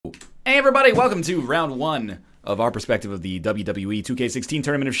Hey everybody, welcome to round one of our perspective of the WWE 2k16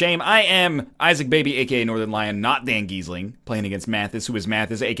 Tournament of Shame. I am Isaac Baby, aka Northern Lion, not Dan Giesling, playing against Mathas, who is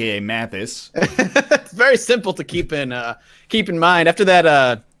Mathas, aka Mathas. It's very simple to keep in mind. After that,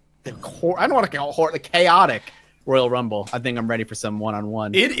 I don't want to call it the chaotic Royal Rumble. I think I'm ready for some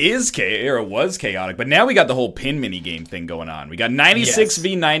one-on-one. It was chaotic, but now we got the whole pin mini game thing going on. We got 96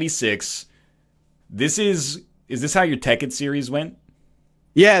 v 96. Is this how your Tekkit series went?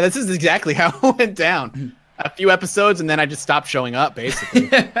 Yeah, this is exactly how it went down. A few episodes, and then I just stopped showing up, basically.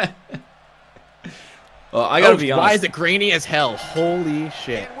 Well, I gotta be honest. Why is it grainy as hell? Holy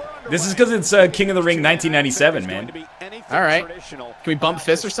shit. This is because it's King of the Ring 1997, man. All right. Can we bump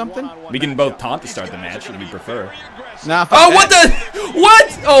fists or something? We can both taunt to start the match if we prefer. Nah, oh, what the?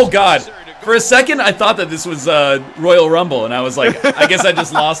 What? Oh, God. For a second, I thought that this was Royal Rumble, and I was like, I guess I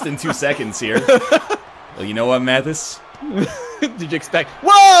just lost in 2 seconds here. Well, you know what, Mathas? Did you expect?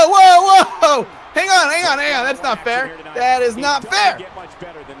 Whoa, whoa, whoa! Hang on. That's not fair. That is not fair.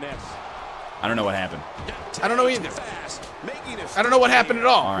 I don't know what happened. I don't know either. I don't know what happened at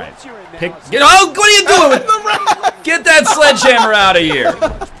all. All right. What are you doing with Get that sledgehammer out of here.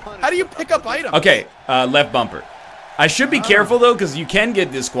 How do you pick up items? Okay, left bumper. I should be careful, though, because you can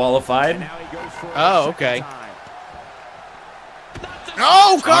get disqualified. Oh, okay.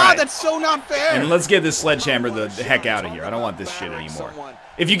 Oh, God, right. That's so not fair. And let's get this sledgehammer the heck out of here. I don't want this shit anymore.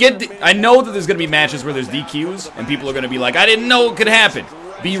 If you get... I know that there's going to be matches where there's DQs, and people are going to be like, I didn't know it could happen.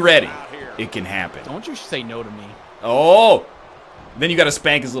 Be ready. It can happen. Don't you say no to me. Oh! Then you got to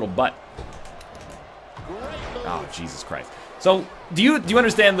spank his little butt. Oh, Jesus Christ. So, do you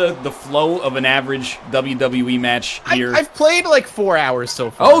understand the flow of an average WWE match here? I've played like 4 hours so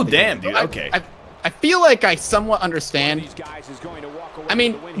far. Oh, damn, dude. Okay. I feel like I somewhat understand. I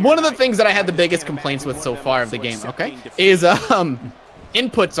mean, one of the things that I had the biggest complaints with so far of the game, okay, is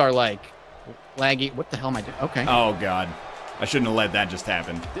inputs are like laggy. What the hell am I doing? Okay. Oh, God. I shouldn't have let that just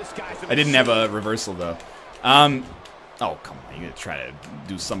happen. I didn't have a reversal, though. Oh, come on. You're going to try to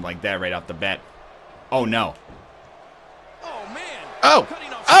do something like that right off the bat. Oh, no. Oh,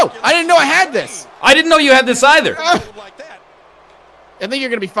 I didn't know I had this. I didn't know you had this either. I think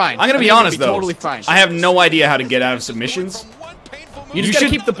you're going to be fine. I'm going to be honest, though. Totally fine. I have no idea how to get out of submissions. You just got to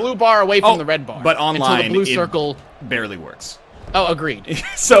keep the blue bar away from the red bar. But online, until the blue circle barely works. Oh, agreed.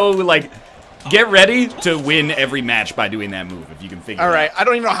 So, like, get ready to win every match by doing that move, if you can figure it out. All right. I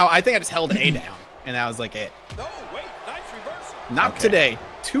don't even know how. I think I just held A down, and that was like it. Not today.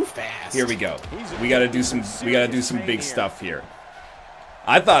 Too fast. Here we go. We got to do some big stuff here.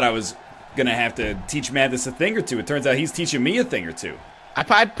 I thought I was going to have to teach Mathas a thing or two. It turns out he's teaching me a thing or two.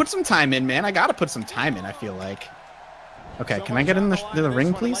 I put some time in, man. I got to put some time in, I feel like. Okay, can I get in the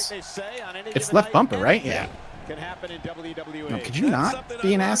ring, please? It's left bumper, right? Yeah. No, could you not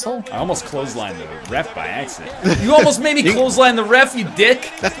be an asshole? I almost clotheslined the ref by accident. You almost made me clothesline the ref, you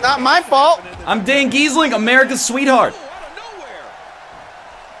dick. That's not my fault. I'm Dan Giesling, America's sweetheart.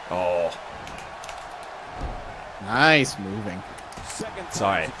 Oh. Nice moving.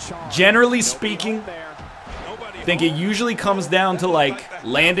 Sorry. Generally speaking, I think it usually comes down to, like,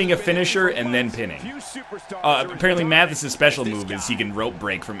 landing a finisher and then pinning. Apparently Mathas' special move is he can rope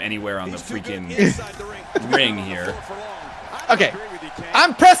break from anywhere on the freaking ring here. Okay.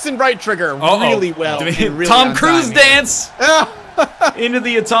 I'm pressing right trigger really well. Really Tom Cruise dance into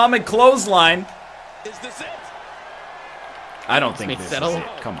the atomic clothesline. Is this it? I don't think this is it.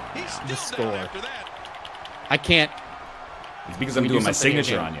 Come on now. The score. I can't. It's because I'm doing my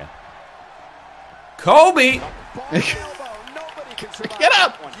signature on you. Kobe! Get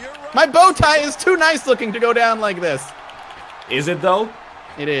up! My bow tie is too nice looking to go down like this. Is it, though?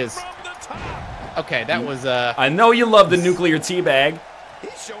 It is. Okay, that was, I know you love the nuclear teabag.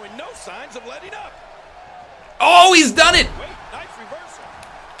 He's showing no signs of letting up. Oh, he's done it!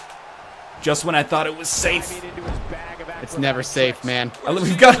 Just when I thought it was safe. It's never safe, man.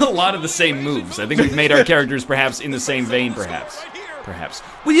 We've got a lot of the same moves. I think we've made our characters perhaps in the same vein, perhaps. Perhaps.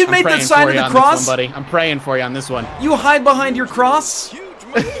 Well, you made that sign of the cross? Buddy. I'm praying for you on this one. You hide behind your cross?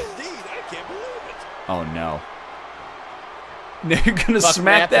 Oh, no. You're going to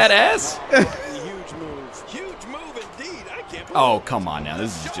smack that ass? Oh, come on now.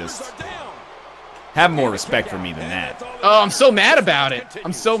 This is just... Have more respect for me than that. Oh, I'm so mad about it.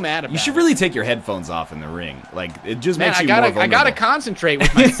 I'm so mad about it. You should really take your headphones off in the ring. Like, it just makes you more vulnerable. I gotta concentrate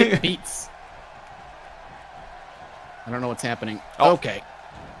with my sick beats. I don't know what's happening. Oh. Okay.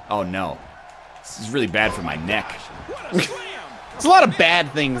 Oh, no. This is really bad for my neck. There's a lot of bad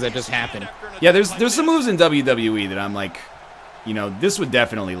things that just happen. Yeah, there's some moves in WWE that I'm like, you know, this would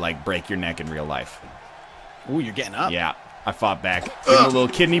definitely, like, break your neck in real life. Ooh, you're getting up. Yeah. I fought back. Give him a little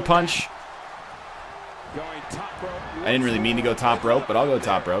kidney punch. I didn't really mean to go top rope, but I'll go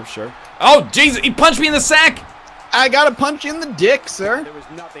top rope, sure. Oh, Jesus, he punched me in the sack. I got to punch you in the dick, sir. There was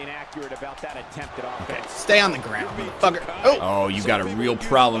nothing accurate about that attempt at offense. Okay, stay on the ground, motherfucker. Oh, you got a real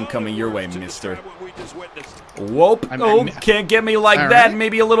problem coming your way, mister. Whoop. Oh, can't get me like that.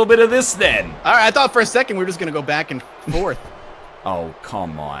 Maybe a little bit of this then. All right, I thought for a second we were just going to go back and forth. Oh,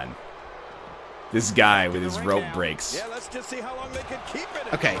 come on. This guy with his rope breaks. Yeah, let's just see how long they can keep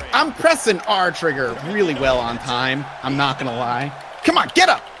it. Okay, I'm pressing R trigger really well on time. I'm not going to lie. Come on, get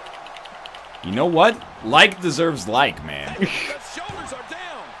up. You know what? Like deserves like, man. The shoulders are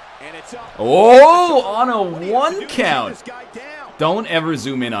down, and it's up. Oh, on a 1 count. Don't ever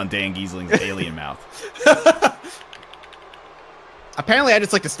zoom in on Dan Giesling's alien mouth. Apparently, I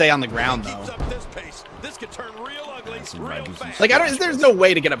just like to stay on the ground, though. This could turn real ugly. Like, there's no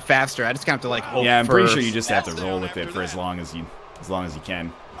way to get up faster. I just kind of have to, like, hope Yeah, I'm for... pretty sure you just have to roll with it for as long as you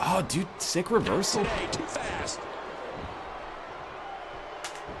can. Oh, dude, sick reversal. Too fast.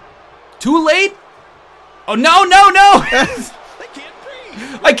 Too late? Oh, no, no, no! They can't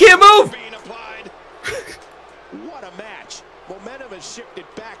breathe. I can't move! Being applied. What a match. Momentum has shifted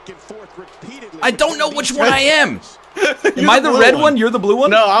back and forth repeatedly. I don't know which one I am. Am I the red one? You're the blue one?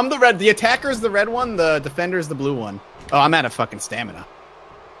 No, I'm the red. The attacker's the red one. The defender's the blue one. Oh, I'm out of fucking stamina.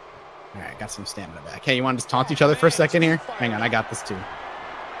 All right, got some stamina back. Hey, you want to just taunt each other for a second here? Hang on, I got this too.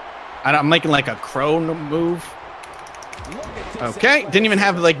 I'm making like a crow move. Okay, didn't even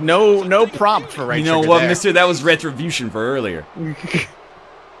have like no prompt for right. You know what, mister? That was retribution for earlier.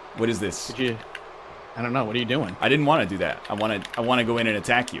 What is this? I don't know. What are you doing? I didn't want to do that. I want to go in and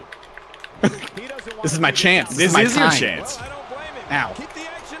attack you. This is my chance. This is your chance. Well, I don't blame him. Ow. Keep the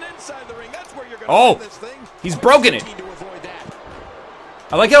action inside the ring. That's where you're gonna Oh, win this thing. he's broken it. Need to avoid that.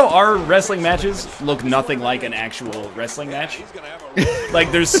 I like how our wrestling matches look nothing like an actual wrestling match. He's gonna have a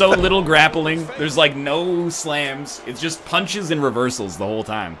Like, there's so little grappling. There's, like, no slams. It's just punches and reversals the whole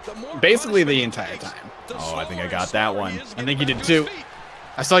time. Basically the entire time. Oh, I think I got that one. I think you did too.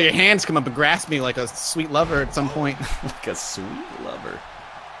 I saw your hands come up and grasp me like a sweet lover at some point. Like a sweet lover.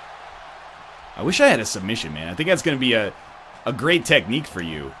 I wish I had a submission, man. I think that's going to be a great technique for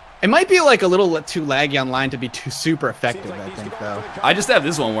you. It might be like a little too laggy online to be too super effective, I think, though. I just have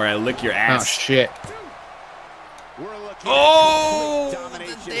this one where I lick your Oh, ass. shit. Oh!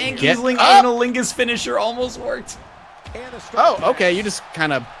 The Dan Giesling analingus finisher almost worked. Oh, okay. You just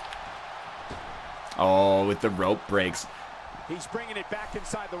kind of... Oh, with the rope breaks. He's bringing it back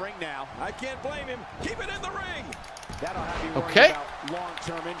inside the ring now. I can't blame him. Keep it in the ring. That'll have you worried about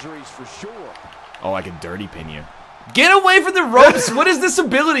long-term injuries for sure. Oh, I can dirty pin you. Get away from the ropes! What is this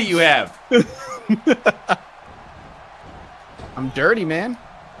ability you have? I'm dirty, man.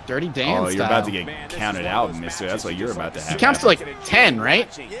 Dirty Dan Oh, you're style. about to get counted out, mister. That's what you're about to have. It counts to like 10, right?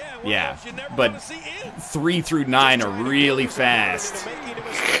 Yeah, but 3 through 9 are really fast.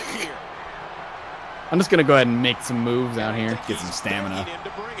 I'm just going to go ahead and make some moves out here. Get some stamina.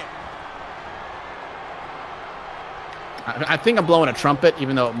 I think I'm blowing a trumpet,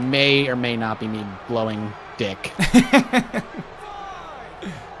 even though it may or may not be me blowing dick.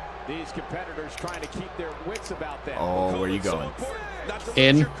 These competitors trying to keep their wits about them. Oh, where are you going?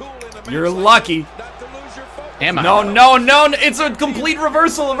 In. You're lucky. Am I? No, no, no. It's a complete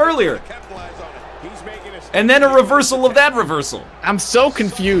reversal of earlier. And then a reversal of that reversal. I'm so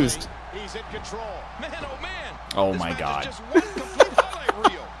confused. He's in control. Man, oh man. Oh my God.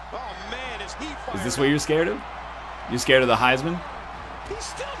 Is this what you're scared of? You scared of the Heisman?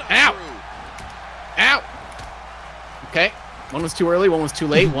 Ow! Ow! Okay. One was too early, one was too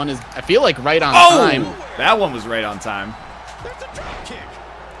late. One is, I feel like, right on time. That one was right on time.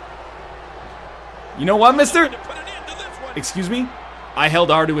 You know what, mister? Excuse me? I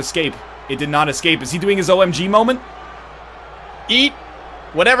held R to escape. It did not escape. Is he doing his OMG moment? Eat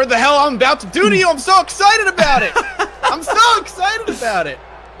whatever the hell I'm about to do to you. I'm so excited about it. I'm so excited about it.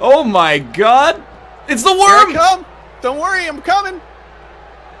 Oh my God. It's the worm. Here I come. Don't worry, I'm coming.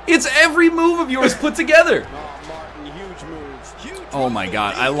 It's every move of yours put together. Oh my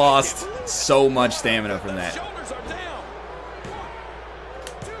God, I lost so much stamina from that.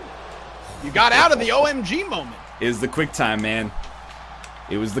 You got out of the OMG moment. It was the quick time, man.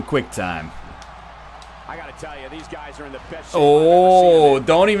 It was the quick time. I gotta tell you, these guys are in the best shape. Oh,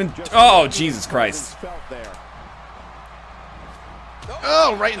 don't even. Oh, Jesus Christ.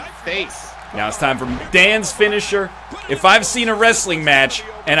 Oh, right in the face. Now it's time for Dan's finisher. If I've seen a wrestling match,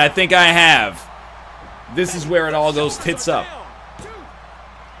 and I think I have, this is where it all goes tits up.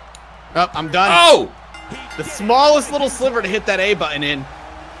 Oh, I'm done. Oh! The smallest little sliver to hit that A button in.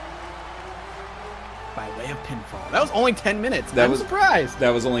 By way of pinfall. That was only 10 minutes. I'm surprised. That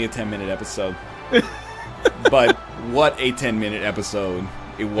was only a 10-minute episode. But what a 10-minute episode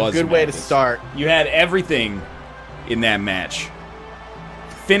it was. A good way to start. You had everything in that match.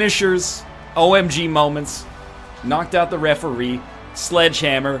 Finishers, OMG moments, knocked out the referee,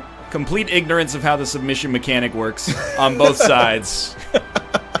 sledgehammer, complete ignorance of how the submission mechanic works on both sides.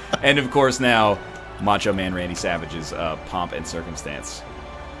 And of course now, Macho Man Randy Savage's pomp and circumstance.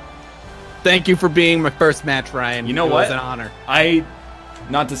 Thank you for being my first match, Ryan. You know what? It was an honor.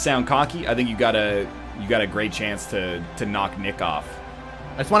 Not to sound cocky, I think you got a great chance to knock Nick off.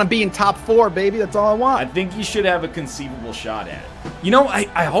 I just want to be in top 4, baby. That's all I want. I think you should have a conceivable shot at it. You know,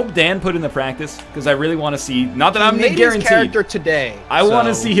 I hope Dan put in the practice because I really want to see. Not that I'm guaranteed. His character today. I want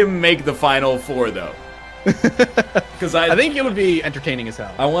to see him make the final 4 though. Because I think it would be entertaining as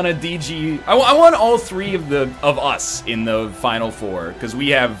hell. I want a DG. I want all 3 of us in the final 4 because we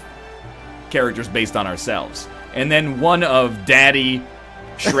have characters based on ourselves, and then one of Daddy,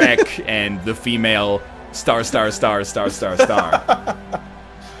 Shrek, and the female star.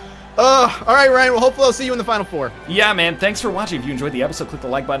 All right, Ryan. Well, hopefully I'll see you in the final 4. Yeah, man. Thanks for watching. If you enjoyed the episode, click the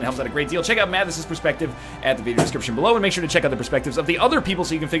like button. It helps out a great deal. Check out Mathas' perspective at the video description below, and make sure to check out the perspectives of the other people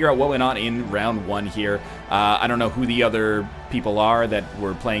so you can figure out what went on in round 1 here. I don't know who the other people are that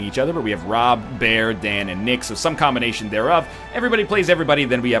were playing each other, but we have Rob, Bear, Dan, and Nick, so some combination thereof. Everybody plays everybody,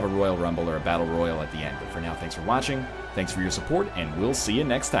 then we have a Royal Rumble or a Battle Royal at the end. But for now, thanks for watching, thanks for your support, and we'll see you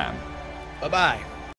next time. Bye-bye.